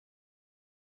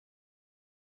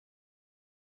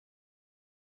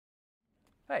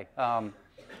Hey,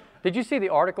 did you see the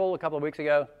article a couple of weeks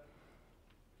ago?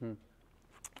 I think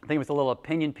it was a little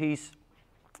opinion piece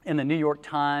in the New York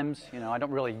Times. You know, I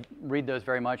don't really read those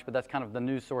very much, but that's kind of the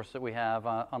news source that we have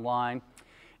online.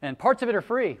 And parts of it are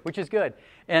free, which is good.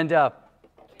 And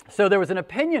so there was an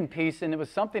opinion piece, and it was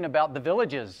something about the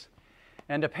villages.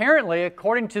 And apparently,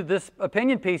 according to this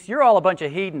opinion piece, you're all a bunch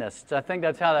of hedonists. I think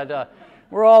that's how that,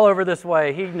 we're all over this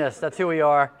way, hedonists, that's who we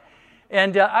are.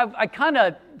 And I kind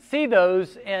of see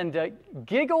those and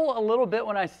giggle a little bit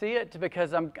when I see it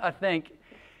because I think,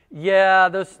 yeah,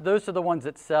 those are the ones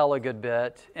that sell a good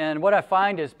bit. And what I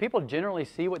find is people generally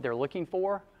see what they're looking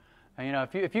for. And, you know,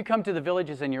 if you come to the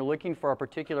villages and you're looking for a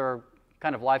particular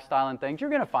kind of lifestyle and things, you're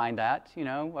going to find that. You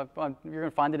know, you're going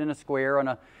to find it in a square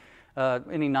on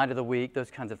any night of the week,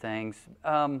 those kinds of things.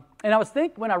 And I was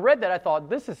when I read that, I thought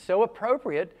this is so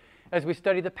appropriate as we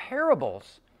study the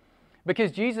parables.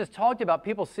 Because Jesus talked about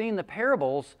people seeing the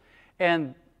parables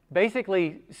and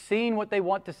basically seeing what they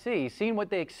want to see, seeing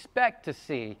what they expect to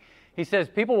see. He says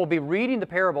people will be reading the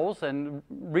parables and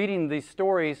reading these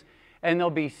stories, and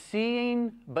they'll be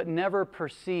seeing but never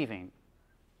perceiving.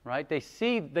 Right? They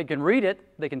can read it,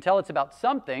 they can tell it's about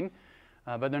something,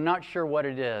 but they're not sure what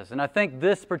it is. And I think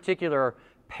this particular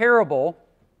parable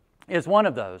is one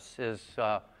of those.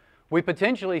 We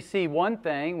potentially see one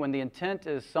thing when the intent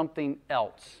is something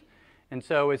else. And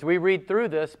so as we read through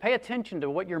this, pay attention to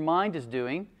what your mind is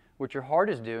doing, what your heart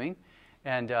is doing,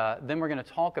 and then we're going to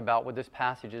talk about what this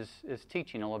passage is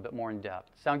teaching a little bit more in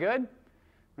depth. Sound good?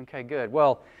 Okay, good.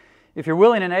 Well, if you're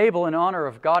willing and able in honor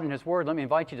of God and His Word, let me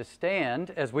invite you to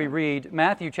stand as we read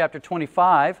Matthew chapter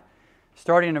 25,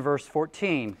 starting in verse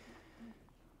 14.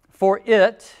 For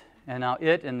it, and now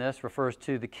it in this refers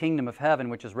to the kingdom of heaven,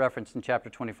 which is referenced in chapter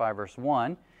 25, verse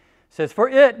 1, says, For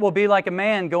it will be like a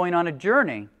man going on a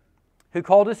journey, who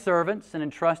called his servants and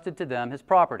entrusted to them his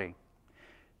property.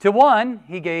 To one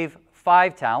he gave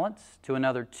 5 talents, to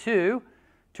another 2,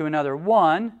 to another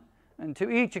 1, and to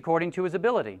each according to his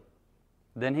ability.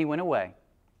 Then he went away.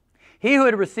 He who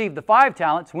had received the 5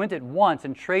 talents went at once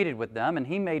and traded with them, and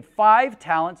he made 5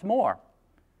 talents more.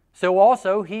 So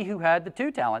also he who had the 2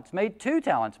 talents made 2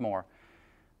 talents more.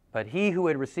 But he who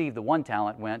had received the 1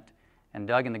 talent went and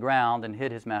dug in the ground and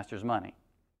hid his master's money.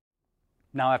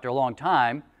 Now after a long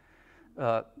time,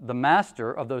 the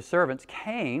master of those servants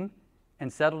came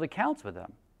and settled accounts with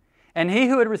them. And he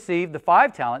who had received the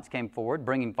 5 talents came forward,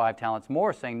 bringing 5 talents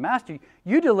more, saying, Master,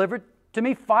 you delivered to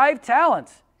me 5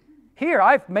 talents. Here,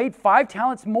 I've made 5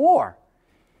 talents more.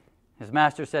 His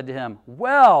master said to him,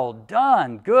 Well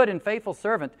done, good and faithful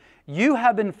servant. You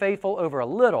have been faithful over a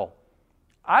little.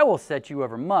 I will set you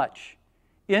over much.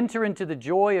 Enter into the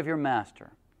joy of your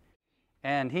master.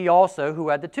 And he also, who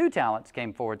had the 2 talents,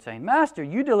 came forward, saying, Master,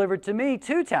 you delivered to me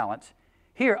 2 talents.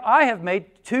 Here, I have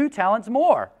made 2 talents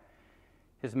more.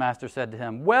 His master said to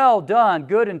him, Well done,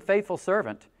 good and faithful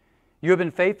servant. You have been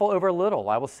faithful over a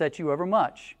little. I will set you over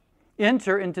much.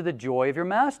 Enter into the joy of your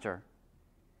master.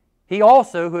 He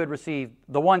also, who had received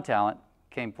the 1 talent,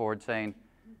 came forward, saying,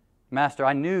 Master,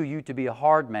 I knew you to be a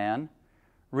hard man,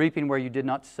 reaping where you did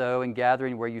not sow and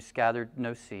gathering where you scattered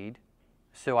no seed.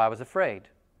 So I was afraid.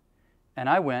 And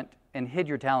I went and hid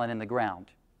your talent in the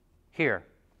ground. Here,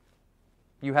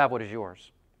 you have what is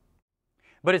yours.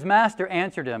 But his master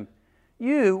answered him,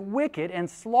 You wicked and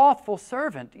slothful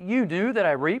servant, you knew that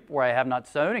I reap where I have not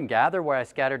sown and gather where I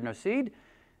scattered no seed.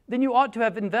 Then you ought to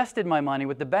have invested my money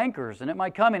with the bankers, and at my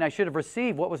coming I should have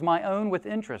received what was my own with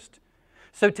interest.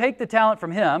 So take the talent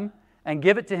from him and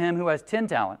give it to him who has 10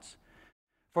 talents.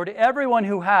 For to everyone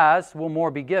who has will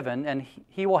more be given, and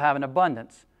he will have an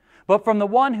abundance. But from the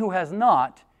one who has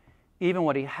not, even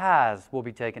what he has will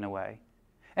be taken away.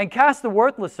 And cast the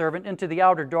worthless servant into the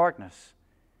outer darkness.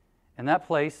 In that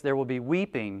place there will be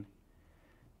weeping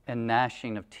and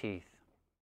gnashing of teeth.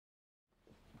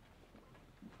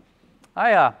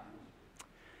 I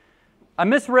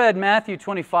misread Matthew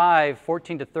 25,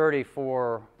 14 to 30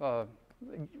 for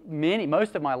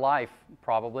most of my life,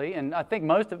 probably, and I think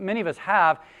many of us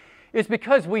have. It's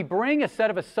because we bring a set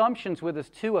of assumptions with us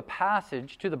to a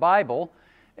passage, to the Bible,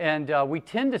 and we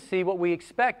tend to see what we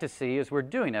expect to see as we're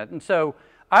doing it. And so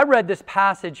I read this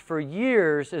passage for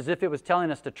years as if it was telling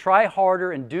us to try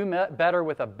harder and do better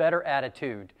with a better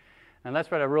attitude. And that's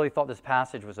what I really thought this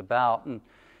passage was about. And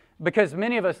because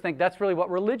many of us think that's really what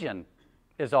religion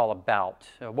is all about.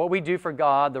 What we do for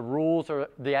God, the rules or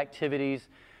the activities.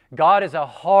 God is a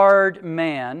hard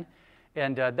man.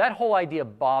 And that whole idea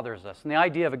bothers us. And the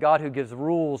idea of a God who gives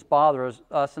rules bothers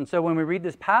us. And so when we read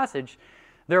this passage,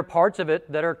 there are parts of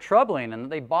it that are troubling and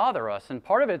they bother us. And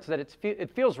part of it is that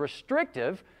it feels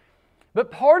restrictive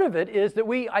But part of it is that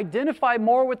we identify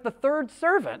more with the third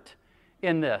servant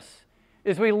in this.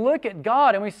 Is we look at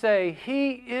God and we say,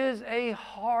 He is a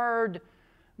hard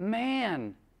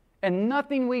man, and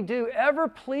nothing we do ever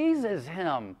pleases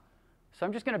Him. So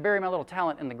I'm just going to bury my little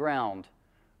talent in the ground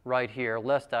right here,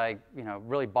 lest I,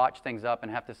 really botch things up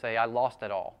and have to say I lost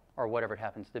it all, or whatever it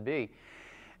happens to be.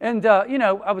 And,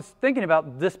 I was thinking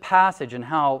about this passage and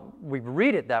how we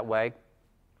read it that way,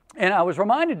 and I was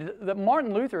reminded that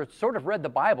Martin Luther sort of read the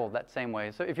Bible that same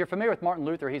way. So if you're familiar with Martin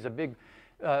Luther, he's a big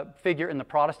figure in the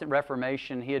Protestant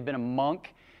Reformation. He had been a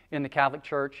monk in the Catholic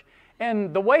Church.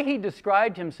 And the way he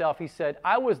described himself, he said,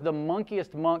 I was the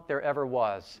monkiest monk there ever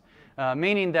was.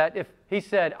 Meaning that he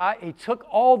took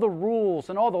all the rules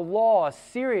and all the laws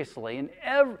seriously.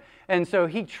 And so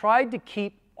he tried to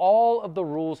keep all of the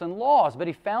rules and laws, but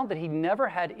he found that he never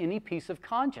had any peace of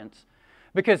conscience.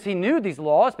 Because he knew these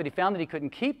laws, but he found that he couldn't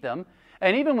keep them.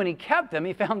 And even when he kept them,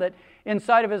 he found that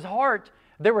inside of his heart,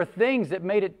 there were things that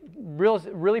made it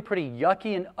really pretty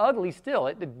yucky and ugly still.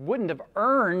 It wouldn't have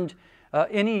earned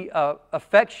any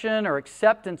affection or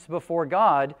acceptance before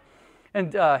God.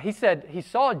 And he said he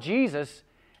saw Jesus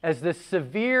as this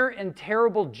severe and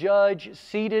terrible judge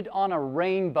seated on a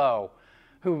rainbow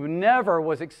who never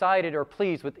was excited or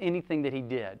pleased with anything that he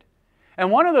did. And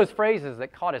one of those phrases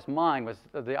that caught his mind was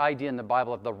the idea in the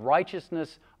Bible of the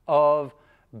righteousness of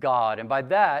God. And by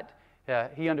that,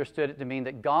 he understood it to mean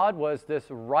that God was this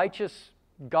righteous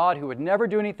God who would never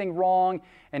do anything wrong,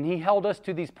 and He held us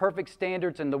to these perfect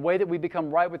standards, and the way that we become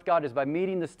right with God is by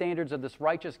meeting the standards of this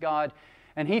righteous God.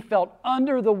 And He felt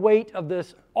under the weight of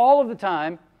this all of the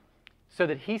time, so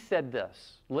that He said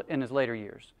this in His later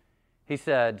years. He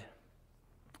said,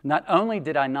 not only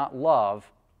did I not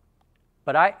love,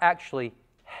 but I actually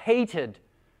hated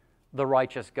the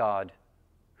righteous God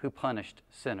who punished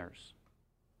sinners.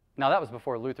 Now, that was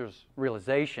before Luther's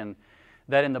realization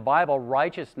that in the Bible,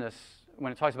 righteousness,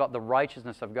 when it talks about the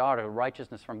righteousness of God or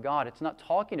righteousness from God, it's not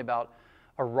talking about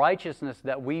a righteousness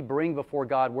that we bring before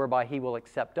God whereby He will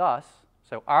accept us.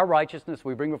 So our righteousness,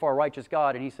 we bring before a righteous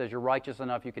God, and He says, you're righteous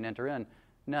enough, you can enter in.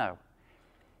 No.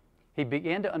 He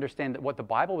began to understand that what the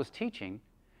Bible was teaching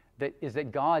is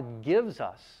that God gives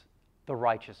us the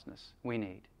righteousness we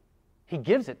need. He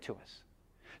gives it to us.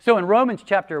 So in Romans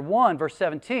chapter 1, verse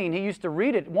 17, he used to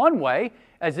read it one way,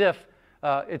 as if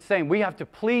it's saying we have to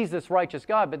please this righteous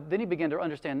God, but then he began to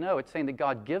understand, no, it's saying that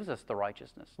God gives us the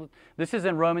righteousness. This is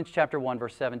in Romans chapter 1,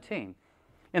 verse 17.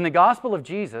 In the gospel of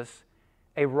Jesus,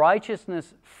 a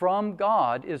righteousness from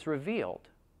God is revealed,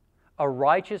 a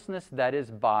righteousness that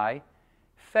is by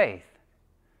faith.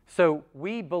 So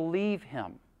we believe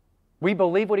Him. We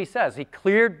believe what He says. He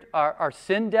cleared our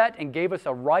sin debt and gave us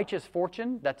a righteous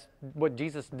fortune. That's what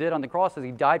Jesus did on the cross, as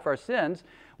He died for our sins.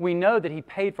 We know that He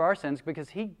paid for our sins because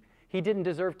He didn't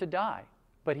deserve to die,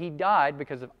 but He died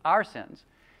because of our sins.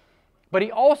 But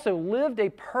He also lived a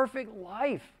perfect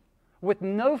life with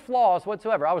no flaws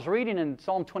whatsoever. I was reading in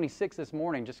Psalm 26 this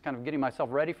morning, just kind of getting myself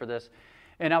ready for this,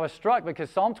 and I was struck because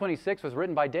Psalm 26 was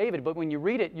written by David, but when you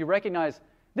read it, you recognize,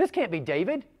 this can't be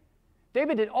David.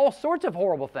 David did all sorts of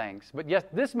horrible things, but yes,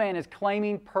 this man is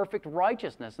claiming perfect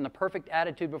righteousness and a perfect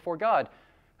attitude before God.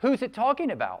 Who's it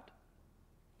talking about?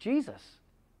 Jesus.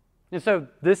 And so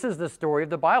this is the story of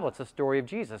the Bible. It's the story of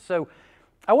Jesus. So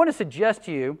I want to suggest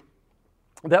to you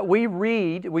that we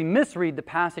misread the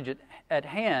passage at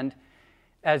hand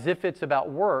as if it's about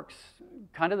works,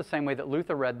 kind of the same way that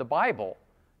Luther read the Bible,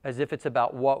 as if it's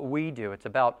about what we do. It's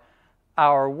about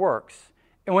our works.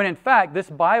 And when in fact, this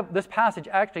passage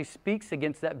actually speaks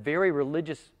against that very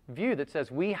religious view that says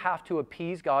we have to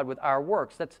appease God with our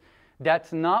works.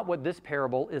 That's not what this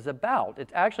parable is about.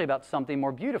 It's actually about something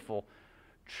more beautiful,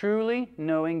 truly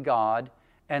knowing God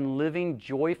and living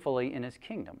joyfully in His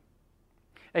kingdom.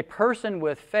 A person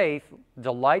with faith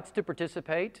delights to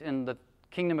participate in the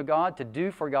kingdom of God, to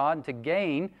do for God, and to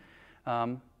gain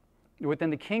within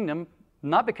the kingdom,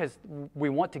 not because we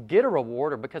want to get a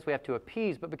reward or because we have to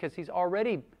appease, but because He's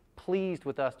already pleased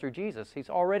with us through Jesus. He's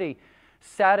already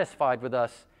satisfied with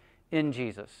us in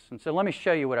Jesus. And so let me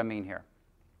show you what I mean here.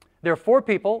 There are 4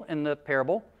 people in the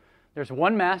parable. There's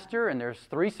one master and there's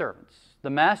 3 servants. The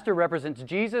master represents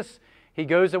Jesus. He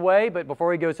goes away, but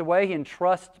before he goes away, he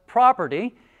entrusts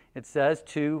property, it says,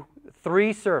 to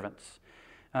 3 servants.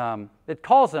 It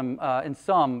calls them, in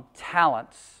some,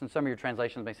 talents. And some of your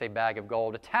translations may say bag of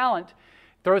gold. A talent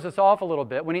throws us off a little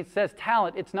bit. When it says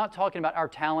talent, it's not talking about our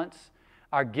talents,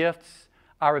 our gifts,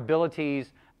 our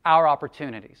abilities, our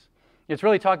opportunities. It's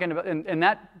really talking about, in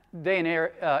that day and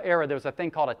era, there was a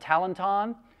thing called a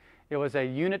talenton. It was a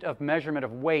unit of measurement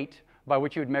of weight by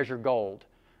which you would measure gold.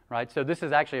 right? So this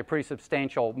is actually a pretty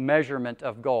substantial measurement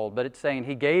of gold, but it's saying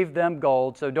he gave them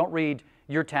gold, so don't read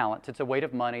your talents. It's a weight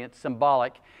of money. It's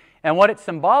symbolic. And what it's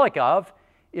symbolic of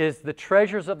is the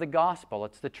treasures of the gospel.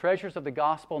 It's the treasures of the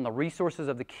gospel and the resources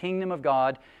of the kingdom of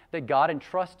God that God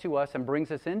entrusts to us and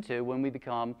brings us into when we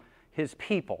become his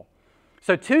people.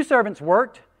 So 2 servants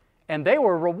worked, and they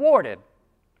were rewarded.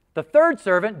 The 3rd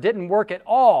servant didn't work at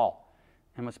all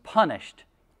and was punished.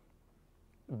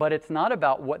 But it's not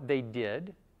about what they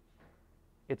did.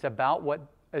 It's about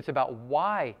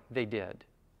why they did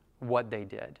what they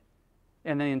did.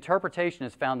 And the interpretation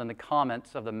is found in the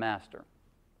comments of the master.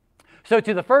 So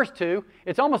to the first 2,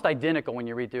 it's almost identical when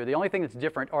you read through. The only thing that's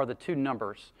different are the 2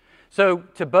 numbers. So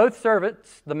to both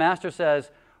servants, the master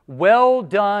says, "Well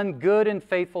done, good and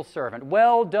faithful servant."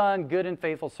 Well done, good and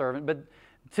faithful servant. But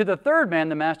to the 3rd man,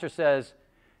 the master says,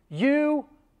 "You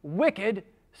wicked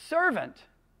servant."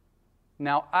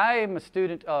 Now, I am a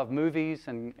student of movies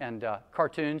and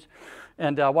cartoons,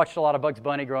 and watched a lot of Bugs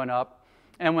Bunny growing up.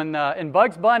 And when in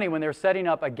Bugs Bunny, when they're setting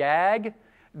up a gag,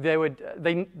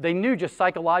 they knew just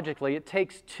psychologically it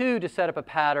takes 2 to set up a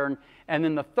pattern, and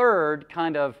then the 3rd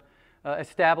kind of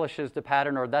establishes the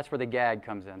pattern, or that's where the gag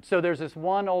comes in. So there's this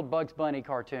one old Bugs Bunny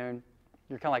cartoon.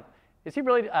 You're kind of like, is he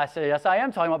really? I say, yes, I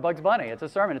am talking about Bugs Bunny. It's a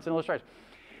sermon. It's an illustration.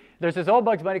 There's this old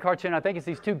Bugs Bunny cartoon. I think it's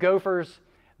these 2 gophers.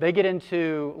 They get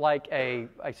into like a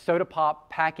soda pop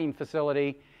packing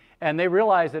facility, and they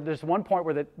realize that there's one point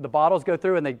where the bottles go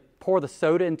through and they pour the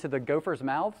soda into the gophers'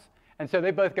 mouths. And so they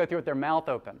both go through with their mouth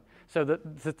open. So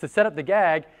to set up the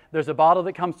gag, there's a bottle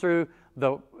that comes through,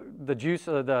 the juice,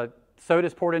 the soda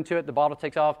is poured into it, the bottle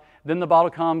takes off, then the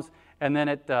bottle comes, and then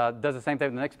it does the same thing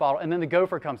with the next bottle, and then the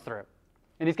gopher comes through.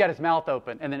 And he's got his mouth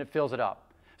open, and then it fills it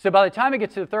up. So by the time it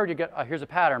gets to the 3rd, you get, here's a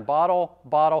pattern, bottle,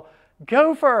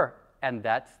 gopher. And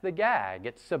that's the gag.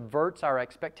 It subverts our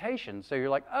expectations. So you're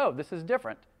like, oh, this is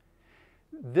different.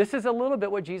 This is a little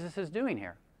bit what Jesus is doing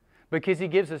here, because he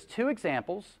gives us 2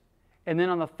 examples, and then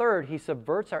on the 3rd, he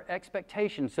subverts our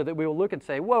expectations so that we will look and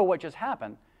say, whoa, what just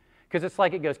happened? Because it's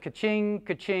like it goes ka-ching,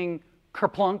 ka-ching,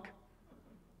 kerplunk.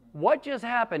 What just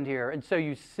happened here? And so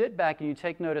you sit back and you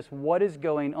take notice what is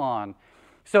going on.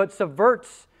 So it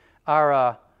subverts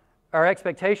our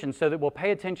expectations so that we'll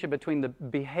pay attention between the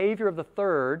behavior of the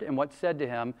 3rd and what's said to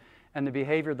him and the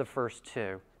behavior of the first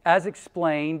 2, as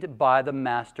explained by the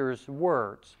master's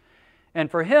words.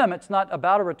 And for him, it's not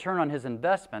about a return on his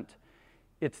investment.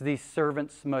 It's the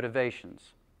servant's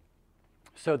motivations.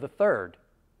 So the 3rd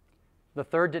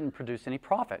didn't produce any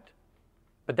profit.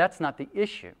 But that's not the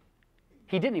issue.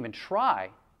 He didn't even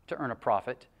try to earn a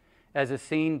profit, as is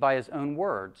seen by his own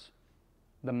words.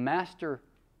 The master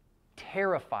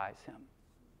terrifies him.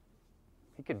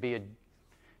 He could be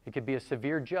a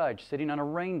severe judge sitting on a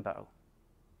rainbow.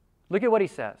 Look at what he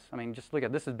says. I mean, just look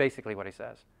at this is basically what he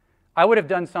says. "I would have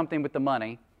done something with the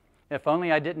money if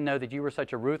only I didn't know that you were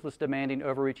such a ruthless, demanding,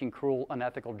 overreaching, cruel,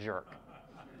 unethical jerk."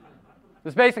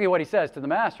 That's basically what he says to the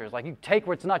master. It's like, you take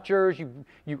what's not yours,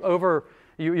 you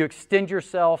extend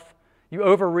yourself, you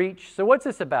overreach. So what's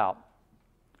this about?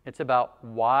 It's about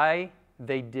why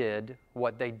they did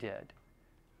what they did.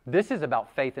 This is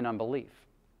about faith and unbelief.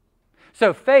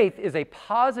 So faith is a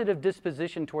positive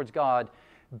disposition towards God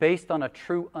based on a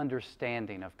true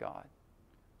understanding of God.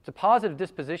 It's a positive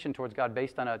disposition towards God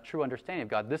based on a true understanding of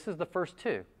God. This is the first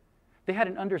 2. They had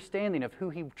an understanding of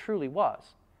who he truly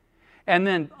was. And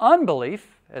then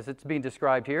unbelief, as it's being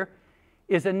described here,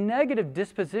 is a negative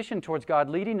disposition towards God,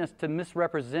 leading us to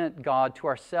misrepresent God to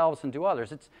ourselves and to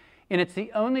others. It's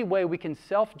the only way we can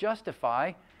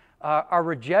self-justify our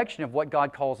rejection of what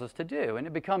God calls us to do. And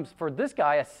it becomes, for this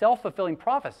guy, a self-fulfilling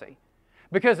prophecy.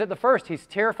 Because at the first, he's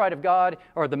terrified of God,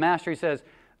 or the master, he says,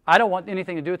 I don't want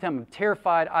anything to do with him. I'm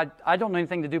terrified. I don't know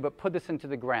anything to do but put this into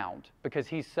the ground because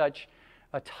he's such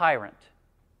a tyrant.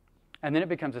 And then it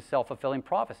becomes a self-fulfilling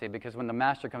prophecy, because when the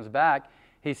master comes back,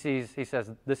 he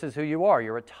says, this is who you are.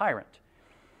 You're a tyrant.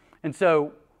 And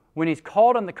so when he's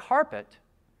called on the carpet,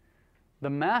 the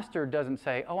master doesn't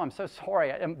say, oh, I'm so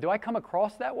sorry. Do I come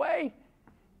across that way?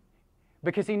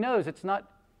 Because he knows it's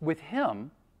not with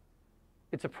him.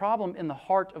 It's a problem in the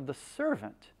heart of the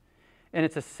servant. And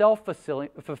it's a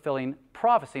self-fulfilling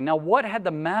prophecy. Now, what had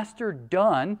the master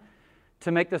done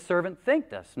to make the servant think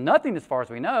this? Nothing, as far as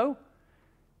we know.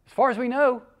 As far as we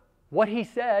know, what he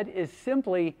said is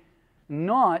simply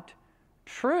not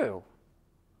true.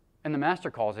 And the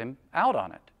master calls him out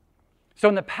on it. So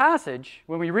in the passage,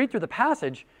 when we read through the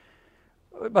passage,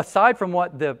 aside from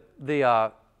what the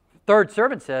third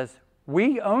servant says,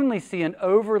 we only see an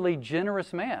overly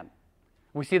generous man.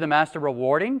 We see the master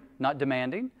rewarding, not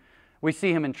demanding. We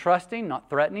see him entrusting, not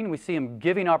threatening. We see him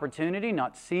giving opportunity,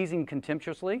 not seizing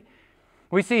contemptuously.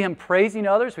 We see him praising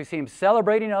others. We see him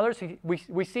celebrating others.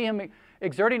 We see him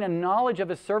exerting a knowledge of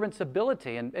his servant's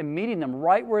ability and meeting them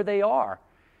right where they are.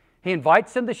 He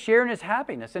invites them to share in his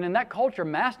happiness. And in that culture,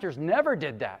 masters never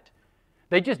did that.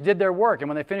 They just did their work. And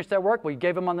when they finished their work, you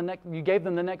gave them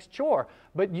the next chore.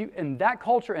 But in that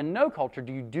culture and no culture,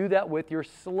 do you do that with your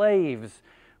slaves,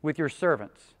 with your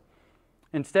servants?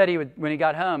 Instead, when he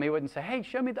got home, he wouldn't say, hey,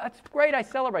 show me, that's great, I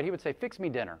celebrate. He would say, fix me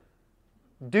dinner.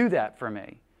 Do that for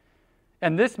me.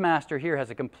 And this master here has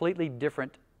a completely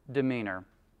different demeanor.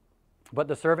 But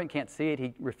the servant can't see it.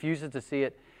 He refuses to see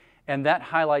it. And that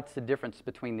highlights the difference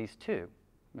between these two,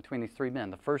 between these three men.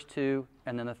 The first two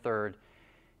and then the third.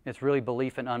 It's really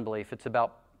belief and unbelief.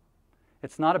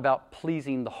 It's not about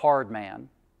pleasing the hard man,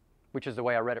 which is the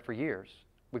way I read it for years.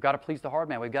 We've got to please the hard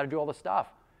man. We've got to do all the stuff.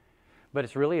 But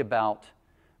it's really about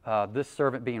this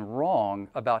servant being wrong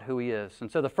about who he is.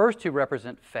 And so the first two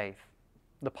represent faith,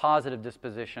 the positive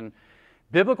disposition.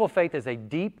 Biblical faith is a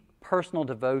deep personal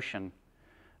devotion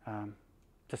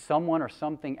to someone or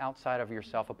something outside of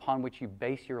yourself upon which you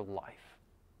base your life.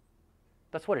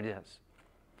 That's what it is.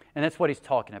 And that's what he's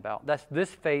talking about.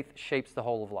 This faith shapes the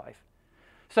whole of life.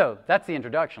 So that's the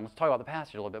introduction. Let's talk about the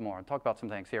passage a little bit more and talk about some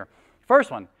things here.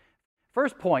 First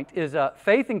point is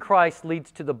faith in Christ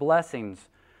leads to the blessings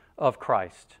of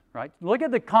Christ. Right? Look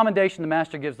at the commendation the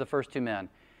master gives the first two men.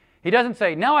 He doesn't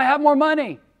say, now I have more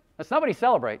money. That's not what he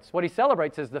celebrates. What he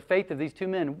celebrates is the faith of these two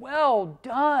men. Well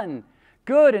done,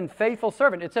 good and faithful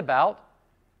servant. It's about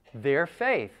their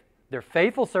faith. They're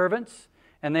faithful servants,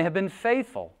 and they have been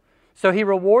faithful. So he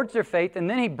rewards their faith, and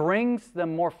then he brings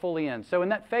them more fully in. So in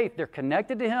that faith, they're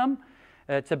connected to him.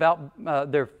 It's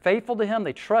about they're faithful to him.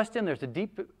 They trust him. There's a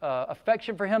deep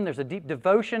affection for him. There's a deep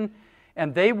devotion.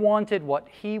 And they wanted what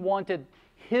he wanted.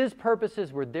 His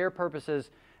purposes were their purposes.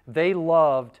 They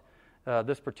loved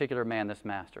this particular man, this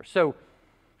master. So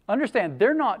understand,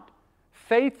 they're not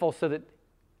faithful so that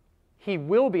he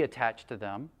will be attached to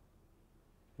them.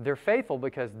 They're faithful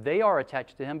because they are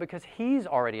attached to him because he's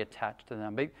already attached to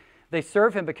them. They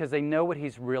serve him because they know what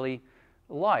he's really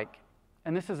like.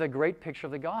 And this is a great picture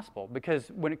of the gospel because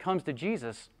when it comes to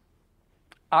Jesus,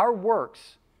 our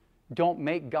works don't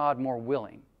make God more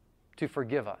willing to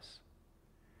forgive us.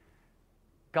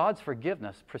 God's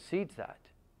forgiveness precedes that,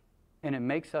 and it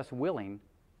makes us willing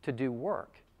to do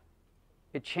work.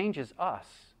 It changes us.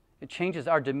 It changes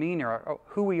our demeanor,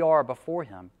 who we are before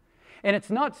him. And it's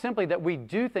not simply that we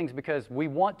do things because we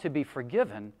want to be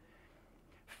forgiven.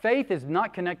 Faith is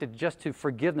not connected just to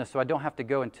forgiveness, so I don't have to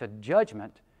go into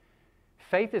judgment.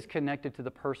 Faith is connected to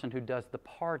the person who does the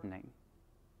pardoning.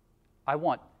 I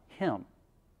want him.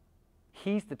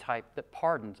 He's the type that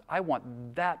pardons. I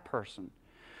want that person.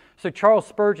 So Charles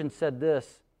Spurgeon said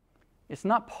this, it's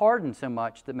not pardon so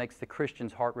much that makes the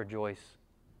Christian's heart rejoice,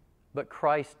 but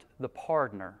Christ the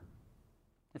pardoner.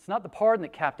 It's not the pardon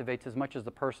that captivates as much as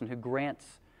the person who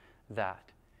grants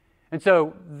that. And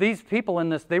so these people in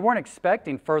this, they weren't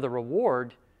expecting further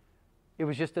reward. It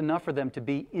was just enough for them to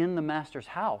be in the master's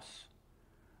house.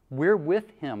 We're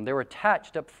with him. They're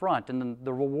attached up front, and then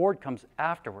the reward comes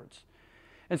afterwards.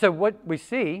 And so what we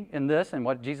see in this and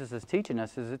what Jesus is teaching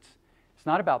us is it's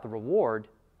not about the reward.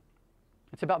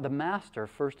 It's about the master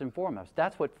first and foremost.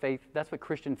 That's what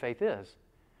Christian faith is.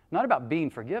 Not about being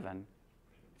forgiven.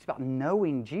 It's about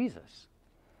knowing Jesus.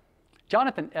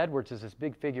 Jonathan Edwards is this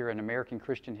big figure in American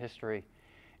Christian history.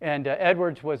 And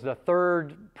Edwards was the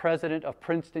third president of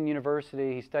Princeton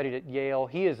University. He studied at Yale.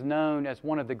 He is known as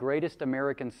one of the greatest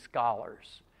American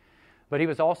scholars. But he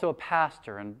was also a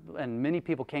pastor, and many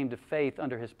people came to faith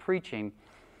under his preaching.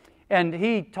 And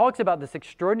he talks about this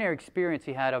extraordinary experience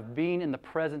he had of being in the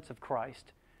presence of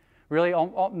Christ. Really,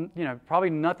 probably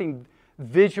nothing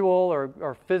visual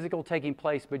or physical taking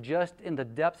place, but just in the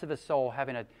depths of his soul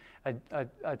having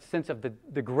a sense of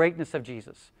the greatness of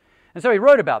Jesus. And so he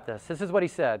wrote about this. This is what he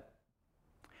said.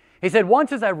 He said,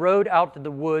 once as I rode out to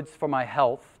the woods for my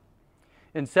health,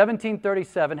 in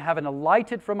 1737, having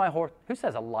alighted from my horse, who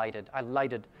says alighted? I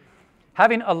lighted.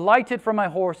 Having alighted from my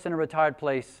horse in a retired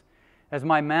place, as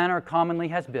my manner commonly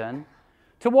has been,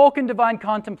 to walk in divine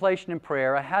contemplation and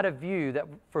prayer, I had a view that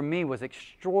for me was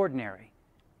extraordinary.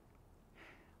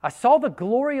 I saw the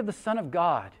glory of the Son of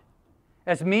God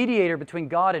as mediator between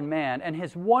God and man, and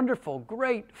his wonderful,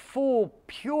 great, full,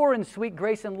 pure and sweet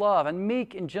grace and love, and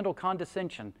meek and gentle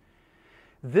condescension.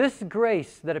 This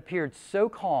grace that appeared so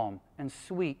calm and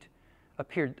sweet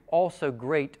appeared also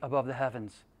great above the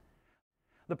heavens.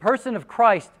 The person of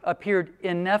Christ appeared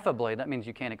ineffably, that means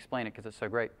you can't explain it because it's so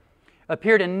great,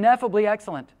 appeared ineffably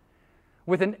excellent,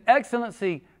 with an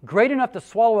excellency great enough to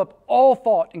swallow up all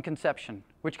thought and conception,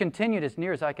 which continued, as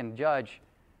near as I can judge,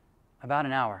 about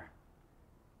an hour.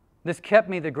 This kept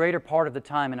me the greater part of the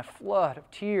time in a flood of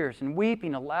tears and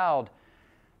weeping aloud.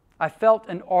 I felt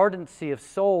an ardency of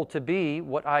soul to be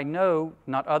what I know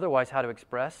not otherwise how to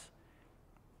express,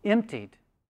 emptied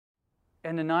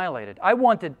and annihilated. I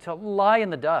wanted to lie in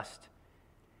the dust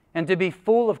and to be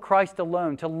full of Christ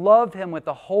alone, to love Him with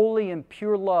a holy and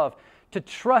pure love, to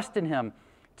trust in Him,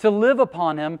 to live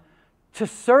upon Him, to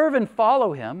serve and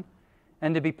follow Him,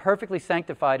 and to be perfectly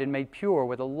sanctified and made pure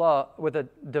with a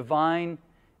divine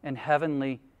and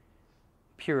heavenly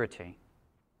purity.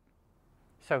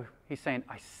 So he's saying,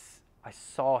 I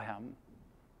saw Him,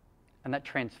 and that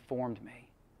transformed me.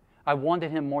 I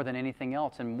wanted Him more than anything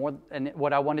else, and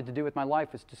what I wanted to do with my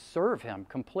life was to serve Him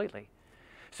completely.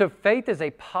 So faith is a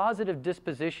positive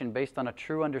disposition based on a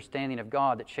true understanding of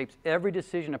God that shapes every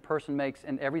decision a person makes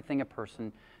and everything a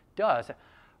person does.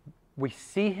 We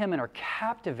see Him and are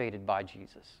captivated by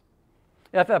Jesus.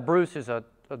 F.F. Bruce, who's a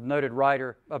noted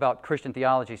writer about Christian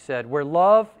theology, said, "Where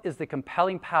love is the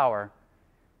compelling power,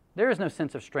 there is no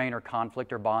sense of strain or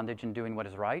conflict or bondage in doing what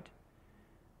is right.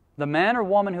 The man or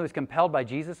woman who is compelled by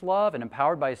Jesus' love and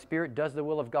empowered by His Spirit does the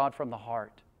will of God from the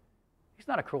heart. He's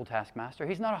not a cruel taskmaster.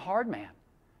 He's not a hard man.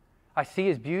 I see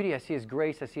His beauty, I see His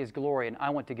grace, I see His glory, and I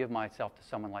want to give myself to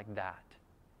someone like that."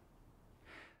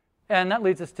 And that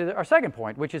leads us to our second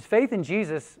point, which is faith in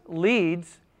Jesus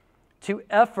leads to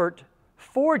effort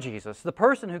for Jesus. The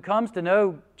person who comes to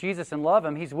know Jesus and love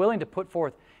Him, he's willing to put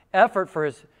forth effort for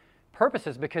His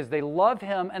purposes because they love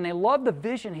Him and they love the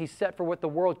vision He set for what the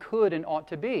world could and ought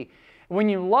to be. When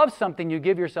you love something, you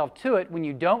give yourself to it. When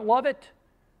you don't love it,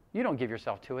 you don't give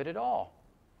yourself to it at all.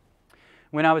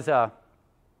 When I was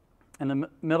in the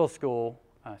middle school,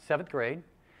 7th grade,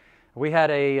 we had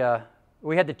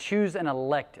to choose an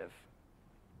elective.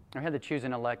 I had to choose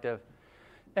an elective,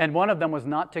 and one of them was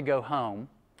not to go home.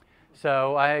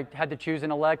 So I had to choose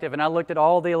an elective, and I looked at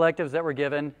all the electives that were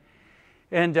given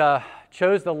and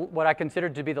chose what I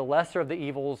considered to be the lesser of the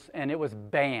evils, and it was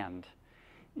band.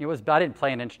 I didn't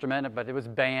play an instrument, but it was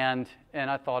band, and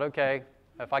I thought, okay,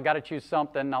 if I got to choose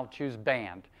something, I'll choose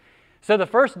band. So the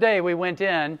first day we went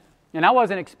in, and I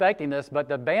wasn't expecting this, but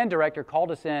the band director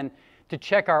called us in to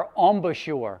check our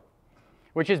embouchure,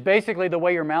 which is basically the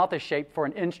way your mouth is shaped for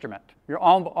an instrument, your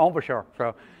embouchure.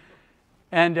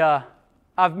 And I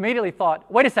immediately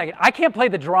thought, wait a second, I can't play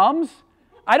the drums?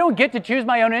 I don't get to choose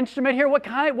my own instrument here?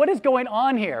 What is going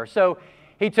on here? So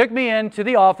he took me into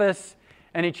the office,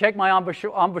 and he checked my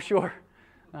embouchure.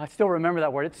 I still remember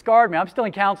that word. It scarred me. I'm still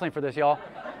in counseling for this, y'all.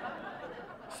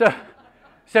 So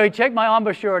he checked my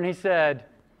embouchure, and he said,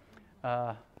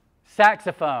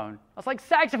 saxophone. I was like,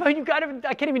 saxophone?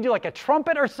 I can't even do like a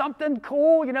trumpet or something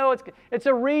cool. You know, it's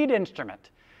a reed instrument.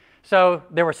 So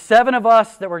there were 7 of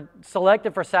us that were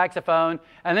selected for saxophone.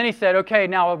 And then he said, okay,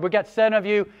 now we got 7 of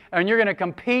you, and you're going to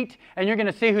compete, and you're going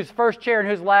to see who's first chair and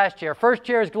who's last chair. First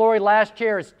chair is glory, last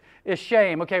chair is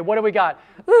shame. Okay, what do we got?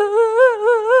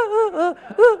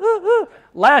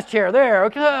 Last chair there.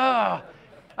 Okay.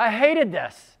 I hated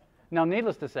this. Now,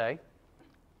 needless to say,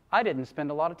 I didn't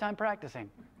spend a lot of time practicing.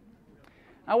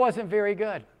 I wasn't very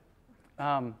good.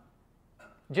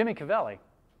 Jimmy Cavelli.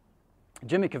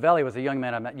 Jimmy Cavelli was a young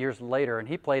man I met years later, and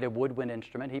he played a woodwind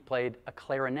instrument. He played a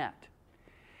clarinet.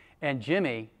 And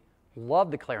Jimmy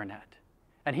loved the clarinet,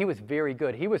 and he was very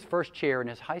good. He was first chair in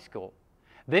his high school.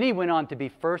 Then he went on to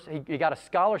be he got a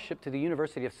scholarship to the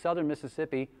University of Southern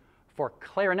Mississippi for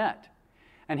clarinet.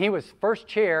 And he was first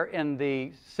chair in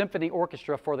the symphony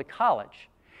orchestra for the college.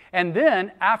 And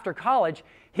then, after college,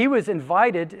 he was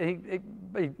invited,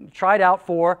 he tried out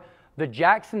for the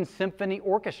Jackson Symphony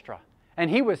Orchestra. And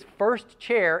he was first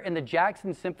chair in the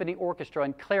Jackson Symphony Orchestra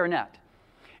in clarinet.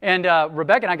 And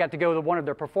Rebecca and I got to go to one of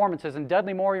their performances. And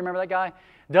Dudley Moore, you remember that guy?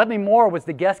 Dudley Moore was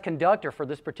the guest conductor for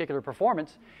this particular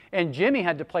performance. And Jimmy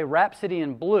had to play Rhapsody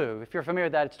in Blue. If you're familiar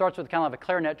with that, it starts with kind of a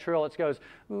clarinet trill. It goes,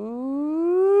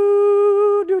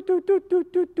 ooh, do, do, do, do,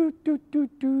 do, do, do,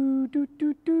 do, do, do,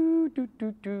 do, do,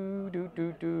 do, do, do,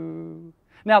 do, do.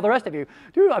 Now, the rest of you,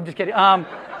 I'm just kidding. And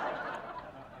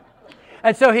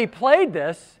so he played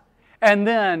this, and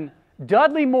then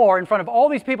Dudley Moore, in front of all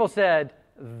these people, said,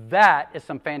 "That is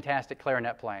some fantastic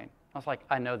clarinet playing." I was like,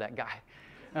 I know that guy.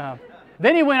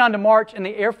 Then he went on to march in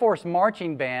the Air Force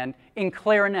Marching Band in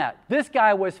clarinet. This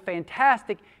guy was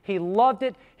fantastic. He loved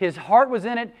it. His heart was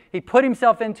in it. He put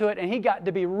himself into it, and he got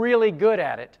to be really good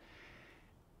at it.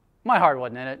 My heart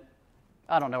wasn't in it.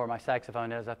 I don't know where my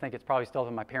saxophone is. I think it's probably still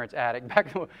in my parents' attic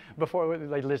back before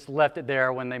they just left it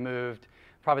there when they moved.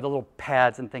 Probably the little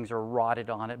pads and things are rotted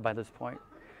on it by this point.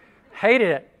 Hated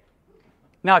it.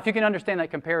 Now, if you can understand that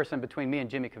comparison between me and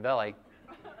Jimmy Cavelli,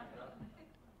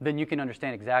 then you can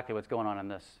understand exactly what's going on in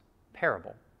this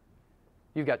parable.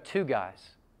 You've got two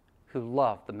guys who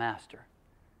love the master.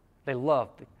 They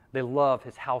love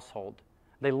his household.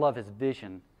 They love his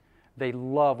vision. They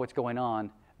love what's going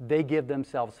on. They give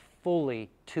themselves fully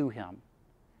to him.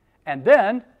 And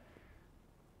then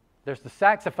there's the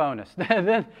saxophonist.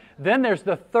 then there's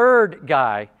the third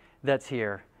guy that's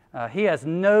here. He has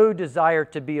no desire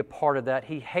to be a part of that.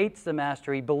 He hates the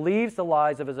master. He believes the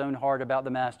lies of his own heart about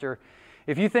the master.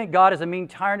 If you think God is a mean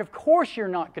tyrant, of course you're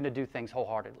not going to do things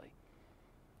wholeheartedly.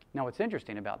 Now, what's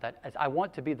interesting about that is I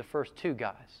want to be the first two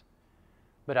guys,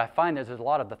 but I find there's a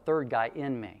lot of the third guy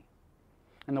in me.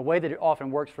 And the way that it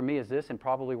often works for me is this, and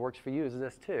probably works for you is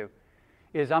this too,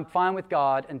 is I'm fine with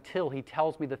God until He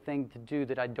tells me the thing to do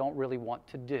that I don't really want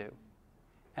to do.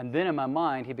 And then in my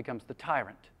mind, He becomes the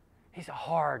tyrant. He's a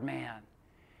hard man.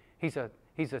 He's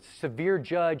a severe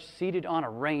judge seated on a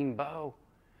rainbow.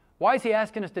 Why is He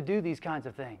asking us to do these kinds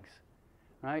of things?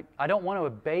 Right? I don't want to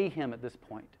obey Him at this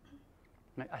point.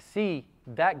 I see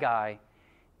that guy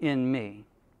in me.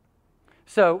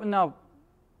 So now,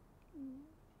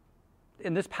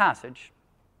 in this passage,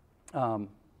 now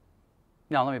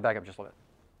let me back up just a little bit.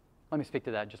 Let me speak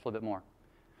to that just a little bit more.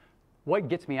 What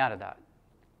gets me out of that?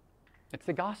 It's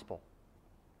the gospel.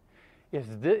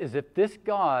 Is if this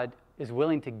God is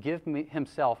willing to give me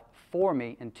Himself for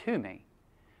me and to me,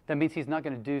 that means He's not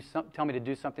going to tell me to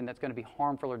do something that's going to be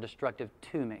harmful or destructive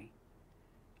to me.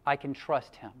 I can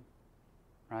trust Him.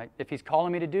 Right? If He's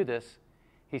calling me to do this,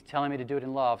 He's telling me to do it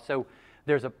in love. So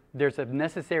there's a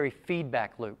necessary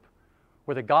feedback loop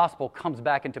where the gospel comes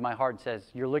back into my heart and says,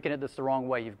 you're looking at this the wrong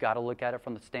way. You've got to look at it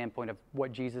from the standpoint of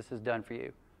what Jesus has done for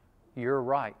you. You're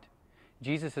right.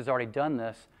 Jesus has already done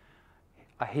this.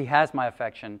 He has my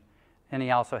affection, and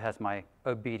He also has my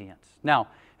obedience. Now,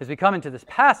 as we come into this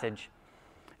passage,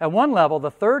 at one level, the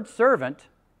third servant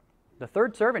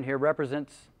here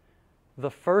represents the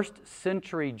first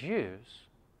century Jews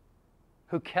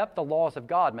who kept the laws of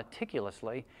God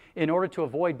meticulously in order to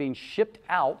avoid being shipped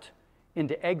out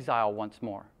into exile once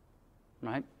more,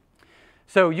 right?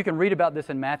 So you can read about this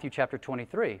in Matthew chapter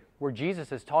 23, where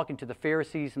Jesus is talking to the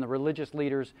Pharisees and the religious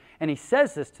leaders, and He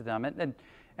says this to them.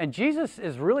 And Jesus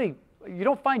is really, you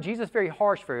don't find Jesus very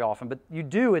harsh very often, but you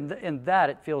do in that,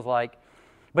 it feels like.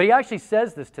 But He actually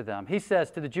says this to them. He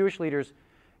says to the Jewish leaders,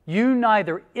 you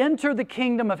neither enter the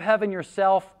kingdom of heaven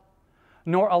yourself,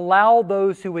 nor allow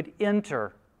those who would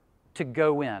enter to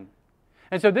go in.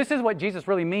 And so this is what Jesus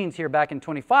really means here back in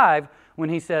 25 when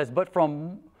He says, but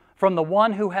from the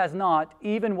one who has not,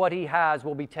 even what he has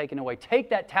will be taken away. Take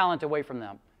that talent away from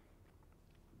them.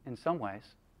 In some ways,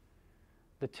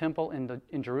 the temple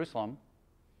in Jerusalem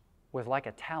was like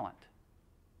a talent.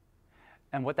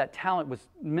 And what that talent was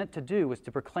meant to do was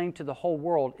to proclaim to the whole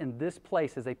world, in this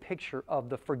place is a picture of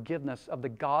the forgiveness of the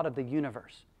God of the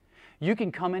universe. You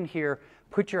can come in here,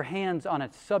 put your hands on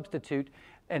a substitute,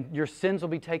 and your sins will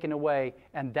be taken away,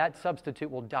 and that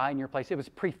substitute will die in your place. It was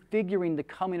prefiguring the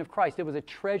coming of Christ. It was a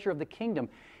treasure of the kingdom.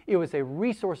 It was a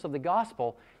resource of the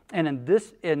gospel. And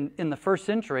in the first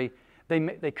century,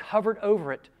 they covered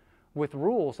over it with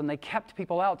rules, and they kept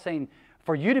people out saying,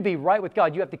 for you to be right with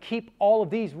God, you have to keep all of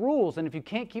these rules, and if you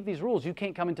can't keep these rules, you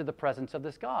can't come into the presence of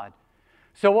this God.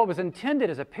 So what was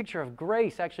intended as a picture of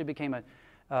grace actually became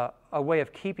a way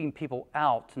of keeping people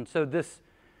out. And so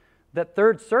that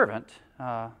third servant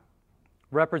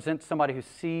represents somebody who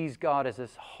sees God as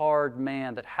this hard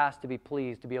man that has to be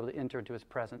pleased to be able to enter into His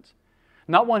presence.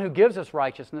 Not one who gives us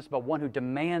righteousness, but one who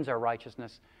demands our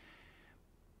righteousness.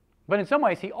 But in some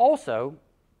ways,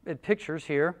 it pictures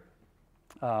here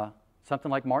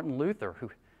something like Martin Luther,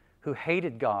 who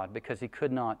hated God because he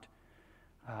couldn't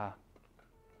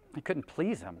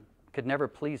please Him, could never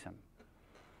please Him.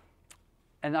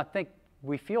 And I think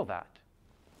we feel that.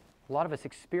 A lot of us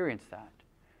experience that.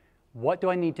 What do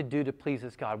I need to do to please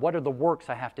this God? What are the works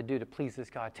I have to do to please this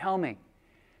God? Tell me.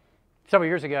 Several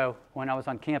years ago, when I was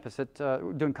on campus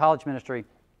doing college ministry,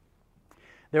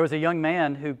 there was a young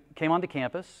man who came onto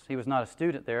campus. He was not a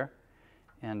student there.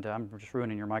 And I'm just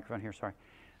ruining your microphone here, sorry.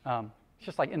 It's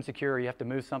just like Insecure. You have to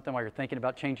move something while you're thinking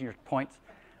about changing your points.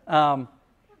 So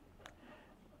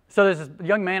there's this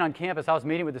young man on campus. I was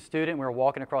meeting with a student. We were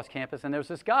walking across campus, and there was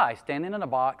this guy standing in a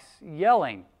box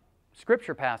yelling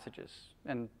scripture passages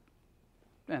and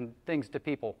things to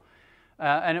people.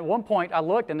 And at one point, I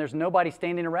looked, and there's nobody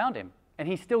standing around him, and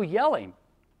he's still yelling.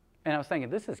 And I was thinking,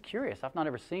 this is curious. I've not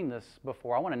ever seen this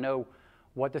before. I want to know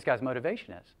what this guy's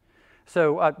motivation is.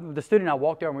 So the student and I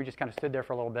walked over, and we just kind of stood there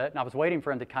for a little bit, and I was waiting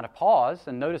for him to kind of pause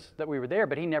and notice that we were there,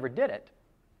 but he never did it.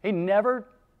 He never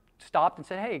stopped and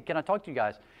said, hey, can I talk to you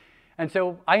guys? And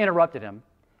so I interrupted him.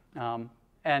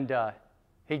 And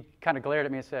he kind of glared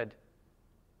at me and said,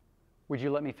 would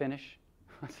you let me finish?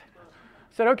 I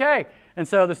said, okay. And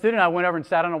so the student and I went over and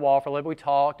sat on a wall for a little bit.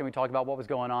 We talked about what was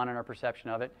going on and our perception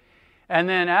of it. And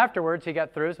then afterwards, he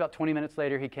got through. It was about 20 minutes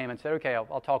later, he came and said, okay,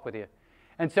 I'll talk with you.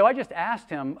 And so I just asked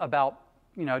him about,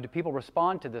 do people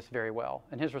respond to this very well?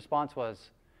 And his response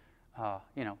was,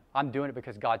 I'm doing it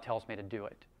because God tells me to do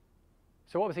it.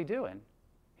 So what was he doing?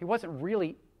 He wasn't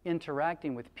really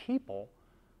interacting with people,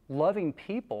 loving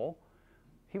people.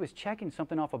 He was checking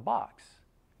something off a box.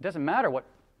 It doesn't matter what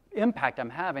impact I'm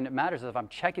having. It matters if I'm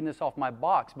checking this off my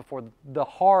box before the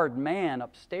hard man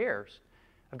upstairs.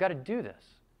 I've got to do this.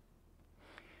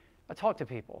 I talk to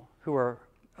people who are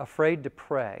afraid to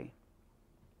pray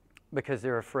because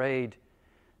they're afraid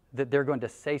that they're going to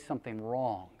say something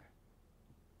wrong.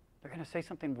 They're going to say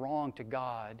something wrong to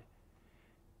God,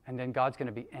 and then God's going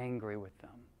to be angry with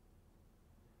them.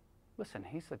 Listen,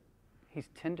 he's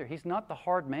tender. He's not the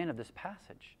hard man of this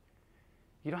passage.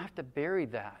 You don't have to bury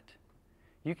that.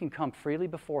 You can come freely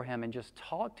before him and just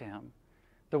talk to him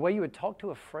the way you would talk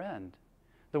to a friend,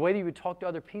 the way that you would talk to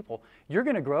other people. You're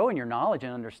going to grow in your knowledge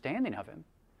and understanding of him.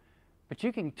 But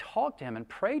you can talk to him and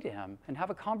pray to him and have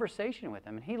a conversation with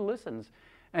him. And he listens.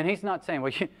 And he's not saying,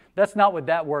 well, that's not what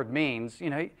that word means.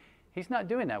 He's not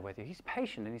doing that with you. He's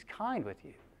patient and he's kind with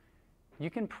you. You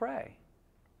can pray.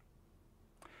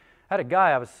 I had a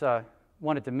guy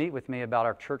wanted to meet with me about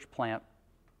our church plant.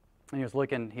 And he was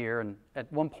looking here. And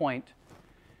at one point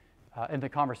in the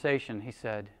conversation, he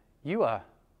said,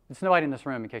 it's nobody in this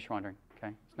room, in case you're wondering.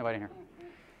 Okay, it's nobody in here.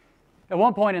 At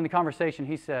one point in the conversation,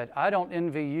 he said, I don't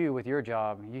envy you with your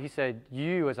job. He said,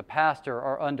 you as a pastor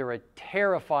are under a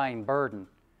terrifying burden.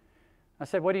 I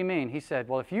said, what do you mean? He said,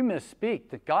 well, if you misspeak,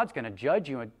 that God's going to judge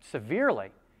you severely.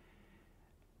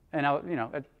 And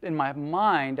in my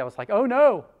mind, I was like, oh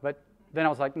no. But then I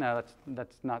was like, no,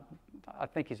 that's not, I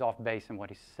think he's off base in what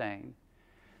he's saying.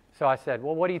 So I said,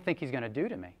 well, what do you think he's going to do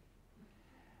to me?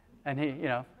 And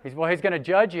he's going to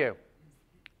judge you.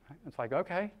 It's like,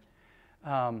 okay.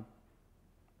 But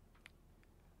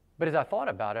as I thought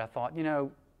about it, I thought,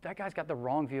 that guy's got the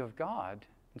wrong view of God.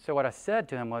 And so what I said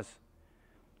to him was,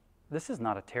 this is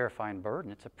not a terrifying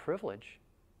burden. It's a privilege.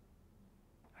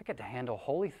 I get to handle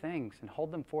holy things and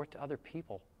hold them forth to other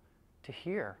people to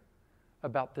hear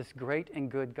about this great and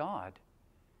good God.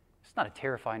 It's not a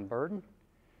terrifying burden.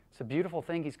 It's a beautiful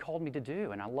thing he's called me to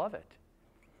do, and I love it.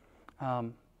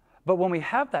 But when we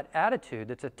have that attitude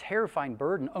that's a terrifying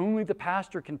burden, only the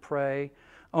pastor can pray,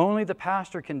 only the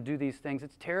pastor can do these things,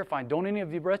 it's terrifying. Don't any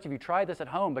of the rest of you try this at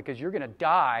home because you're going to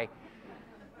die.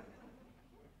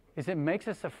 It makes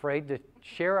us afraid to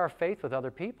share our faith with other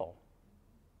people.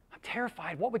 I'm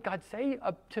terrified. What would God say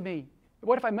to me?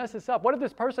 What if I mess this up? What if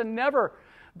this person never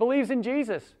believes in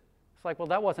Jesus? It's like, well,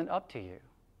 that wasn't up to you.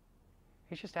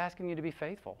 He's just asking you to be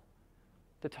faithful,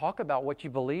 to talk about what you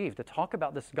believe, to talk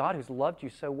about this God who's loved you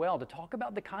so well, to talk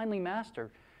about the kindly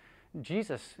master.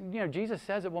 Jesus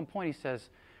says at one point, he says,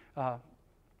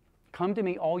 come to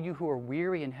me, all you who are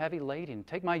weary and heavy laden.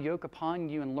 Take my yoke upon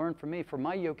you and learn from me, for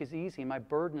my yoke is easy and my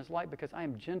burden is light, because I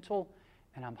am gentle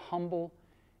and I'm humble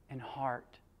in heart.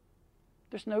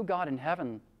 There's no God in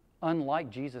heaven unlike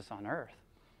Jesus on earth.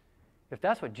 If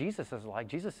that's what Jesus is like,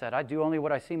 Jesus said, I do only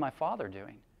what I see my Father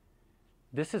doing.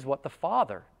 This is what the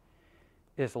Father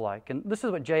is like. And this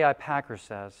is what J.I. Packer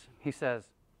says. He says,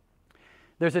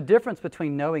 there's a difference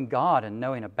between knowing God and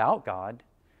knowing about God.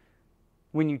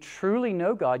 When you truly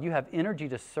know God, you have energy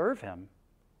to serve Him,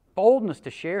 boldness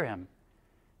to share Him,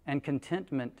 and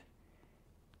contentment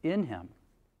in Him.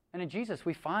 And in Jesus,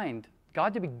 we find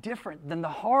God to be different than the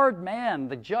hard man,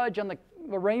 the judge on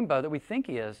the rainbow that we think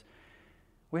He is.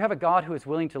 We have a God who is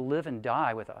willing to live and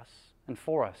die with us and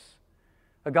for us.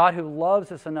 A God who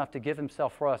loves us enough to give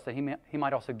Himself for us, that He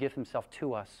might also give Himself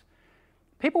to us.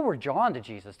 People were drawn to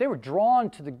Jesus. They were drawn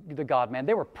to the God-man.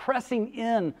 They were pressing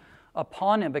in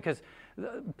upon Him because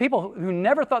people who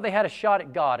never thought they had a shot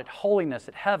at God, at holiness,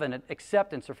 at heaven, at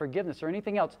acceptance or forgiveness or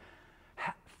anything else,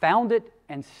 found it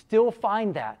and still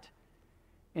find that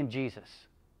in Jesus.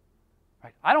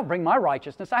 Right? I don't bring my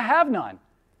righteousness. I have none.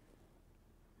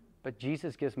 But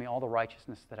Jesus gives me all the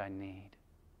righteousness that I need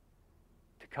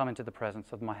to come into the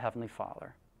presence of my Heavenly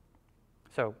Father.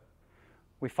 So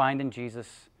we find in Jesus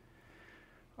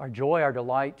our joy, our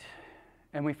delight,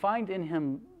 and we find in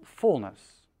Him fullness.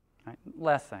 Right?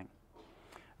 Last thing.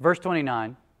 Verse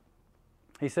 29,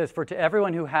 he says, for to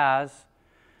everyone who has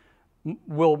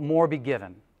will more be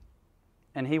given,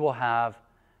 and he will have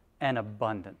an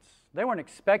abundance. They weren't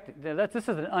expecting, this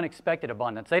is an unexpected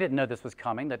abundance. They didn't know this was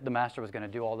coming, that the master was going to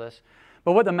do all this.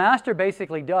 But what the master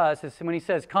basically does is when he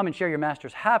says, come and share your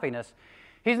master's happiness,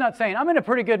 he's not saying, I'm in a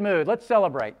pretty good mood, let's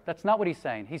celebrate. That's not what he's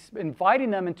saying. He's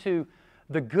inviting them into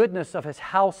the goodness of his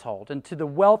household, into the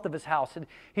wealth of his house. And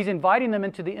he's inviting them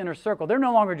into the inner circle. They're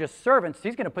no longer just servants.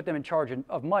 He's going to put them in charge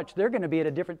of much. They're going to be at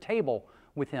a different table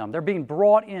with him. They're being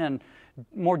brought in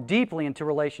more deeply into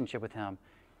relationship with him.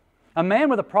 A man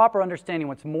with a proper understanding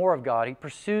wants more of God. He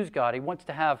pursues God. He wants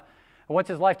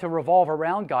his life to revolve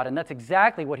around God. And that's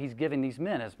exactly what he's giving these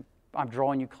men is, I'm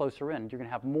drawing you closer in. You're going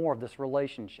to have more of this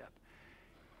relationship.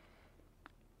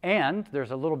 And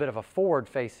there's a little bit of a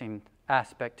forward-facing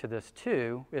aspect to this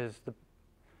too,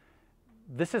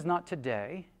 this is not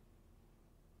today,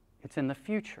 it's in the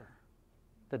future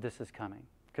that this is coming.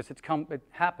 Because it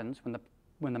happens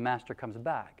when the master comes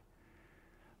back.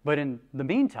 But in the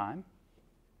meantime,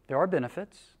 there are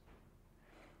benefits.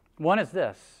 One is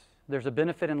this: there's a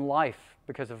benefit in life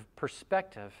because of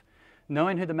perspective.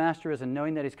 Knowing who the master is and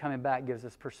knowing that he's coming back gives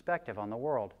us perspective on the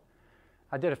world.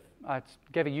 I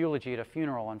gave a eulogy at a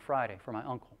funeral on Friday for my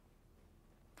uncle.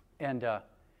 And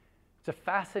it's a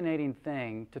fascinating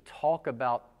thing to talk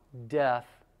about death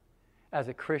as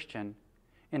a Christian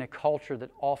in a culture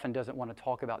that often doesn't want to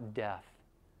talk about death,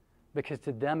 because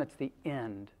to them it's the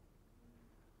end.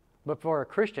 But for a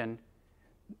Christian,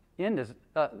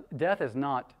 death is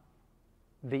not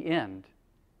the end.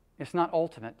 It's not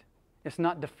ultimate. It's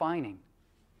not defining.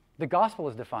 The gospel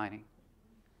is defining.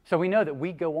 So we know that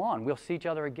we go on. We'll see each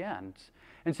other again.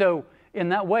 And so in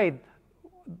that way,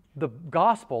 the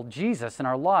gospel, Jesus in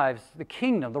our lives, the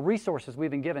kingdom, the resources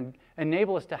we've been given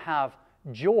enable us to have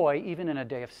joy even in a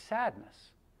day of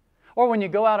sadness. Or when you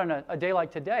go out on a day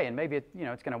like today, and maybe it's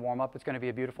going to warm up, it's going to be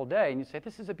a beautiful day, and you say,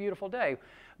 this is a beautiful day.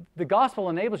 The gospel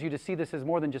enables you to see this as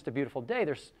more than just a beautiful day.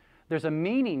 There's a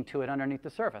meaning to it underneath the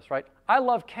surface, right? I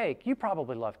love cake. You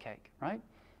probably love cake, right?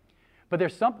 But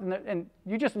there's something, and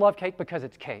you just love cake because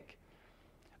it's cake.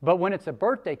 But when it's a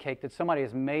birthday cake that somebody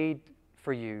has made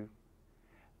for you,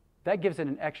 that gives it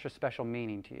an extra special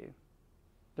meaning to you.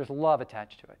 There's love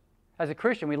attached to it. As a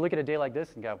Christian, we look at a day like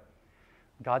this and go,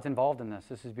 God's involved in this.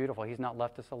 This is beautiful. He's not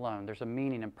left us alone. There's a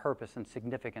meaning and purpose and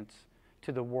significance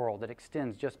to the world that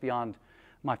extends just beyond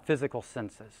my physical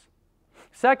senses.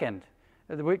 Second,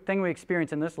 the thing we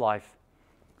experience in this life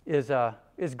is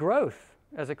growth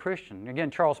as a Christian. Again,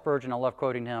 Charles Spurgeon, I love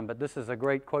quoting him, but this is a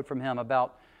great quote from him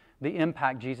about the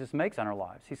impact Jesus makes on our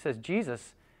lives. He says,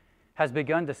 Jesus has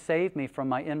begun to save me from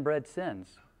my inbred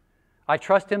sins. I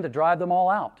trust Him to drive them all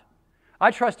out. I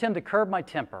trust Him to curb my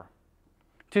temper,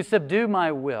 to subdue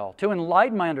my will, to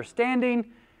enlighten my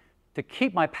understanding, to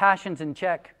keep my passions in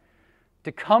check,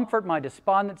 to comfort my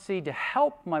despondency, to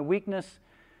help my weakness,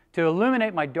 to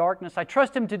illuminate my darkness. I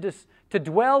trust Him to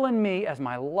dwell in me as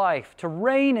my life, to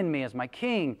reign in me as my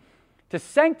King, to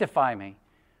sanctify me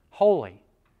holy,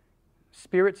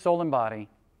 spirit, soul, and body,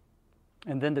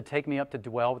 and then to take me up to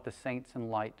dwell with the saints in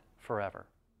light forever.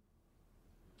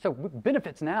 So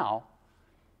benefits now,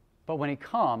 but when He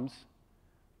comes,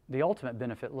 the ultimate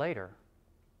benefit later,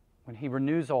 when He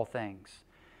renews all things.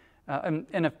 And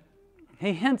if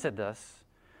He hints at this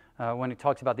when He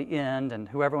talks about the end, and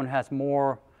whoever has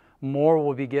more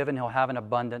will be given, he'll have an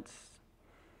abundance.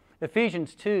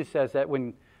 Ephesians 2 says that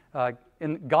when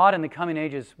God in the coming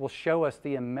ages will show us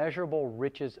the immeasurable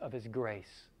riches of His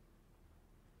grace.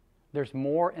 There's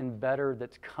more and better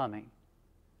that's coming.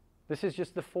 This is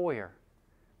just the foyer.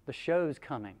 The show's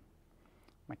coming.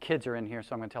 My kids are in here,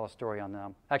 so I'm going to tell a story on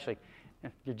them. Actually,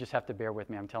 you just have to bear with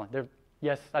me. I'm telling.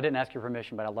 Yes, I didn't ask your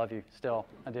permission, but I love you still.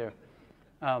 I do.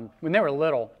 When they were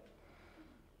little,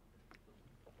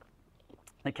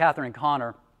 Catherine and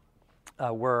Connor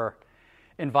were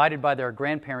invited by their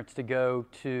grandparents to go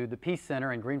to the Peace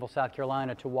Center in Greenville, South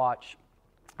Carolina, to watch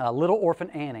Little Orphan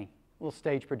Annie, a little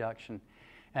stage production.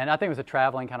 And I think it was a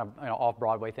traveling kind of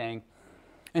off-Broadway thing.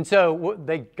 And so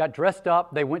they got dressed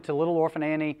up. They went to Little Orphan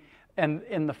Annie. And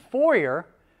in the foyer,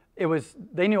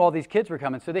 they knew all these kids were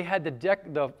coming. So they had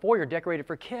the foyer decorated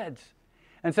for kids.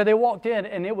 And so they walked in,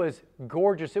 and it was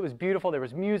gorgeous. It was beautiful. There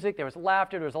was music. There was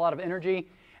laughter. There was a lot of energy.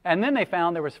 And then they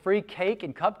found there was free cake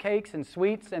and cupcakes and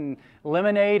sweets and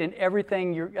lemonade and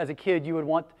everything as a kid you would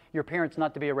want your parents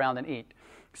not to be around and eat.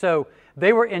 So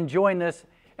they were enjoying this.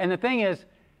 And the thing is,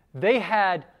 they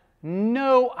had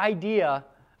no idea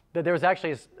that there was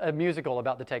actually a musical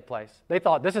about to take place. They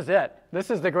thought, this is it. This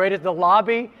is the greatest. The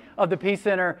lobby of the Peace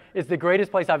Center is the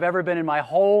greatest place I've ever been in my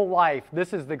whole life.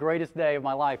 This is the greatest day of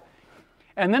my life.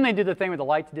 And then they did the thing with the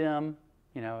lights dim,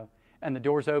 and the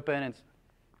doors open, and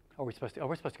we're supposed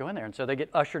to go in there. And so they get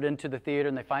ushered into the theater,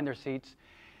 and they find their seats.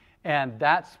 And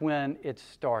that's when it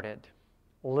started.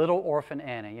 Little Orphan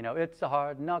Annie, it's a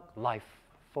hard knock life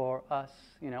for us,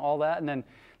 all that. And then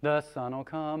the sun will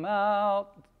come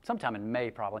out, sometime in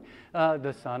May probably.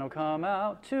 The sun will come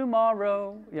out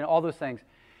tomorrow, all those things.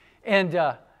 And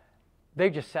they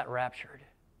just sat raptured.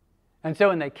 And so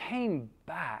when they came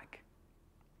back,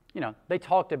 they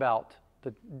talked about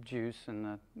the juice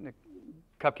and the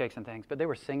cupcakes and things, but they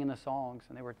were singing the songs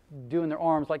and they were doing their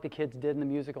arms like the kids did in the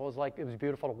musical. It was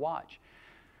beautiful to watch.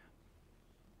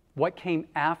 What came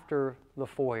after the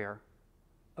foyer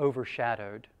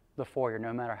overshadowed the foyer,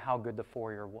 no matter how good the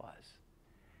foyer was.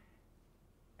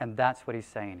 And that's what he's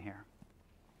saying here.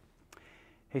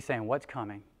 He's saying, what's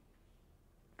coming?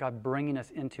 God bringing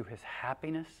us into his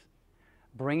happiness,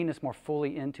 bringing us more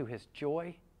fully into his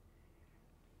joy.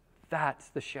 That's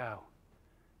the show.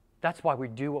 That's why we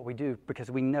do what we do,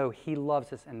 because we know he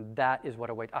loves us, and that is what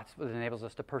awaits. That's what enables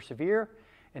us to persevere,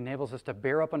 enables us to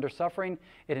bear up under suffering.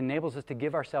 It enables us to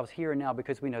give ourselves here and now,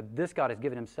 because we know this God has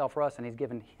given himself for us, and he's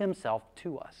given himself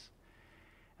to us.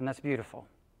 And that's beautiful.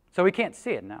 So we can't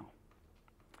see it now.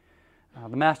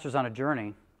 The Master's on a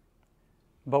journey,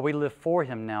 but we live for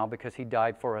him now because he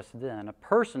died for us then. A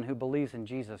person who believes in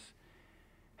Jesus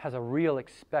has a real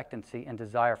expectancy and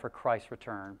desire for Christ's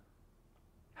return,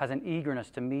 has an eagerness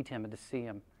to meet him and to see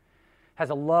him,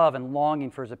 has a love and longing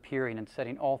for his appearing and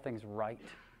setting all things right,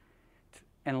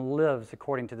 and lives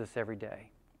according to this every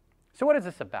day. So what is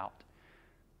this about?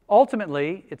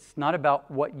 Ultimately, it's not about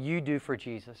what you do for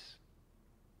Jesus.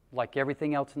 Like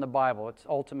everything else in the Bible, it's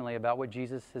ultimately about what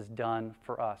Jesus has done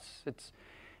for us.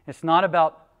 It's not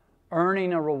about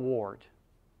earning a reward.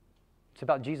 It's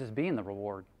about Jesus being the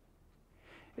reward.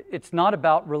 It's not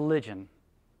about religion.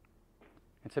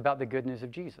 It's about the good news of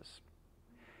Jesus.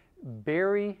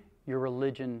 Bury your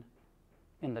religion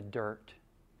in the dirt,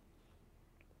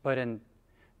 but in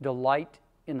delight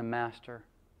in the Master.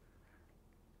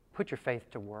 Put your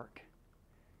faith to work.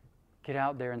 Get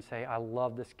out there and say, I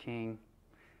love this King.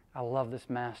 I love this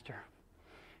Master.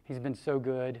 He's been so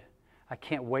good. I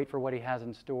can't wait for what he has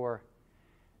in store,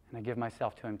 and I give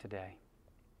myself to him today.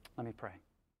 Let me pray.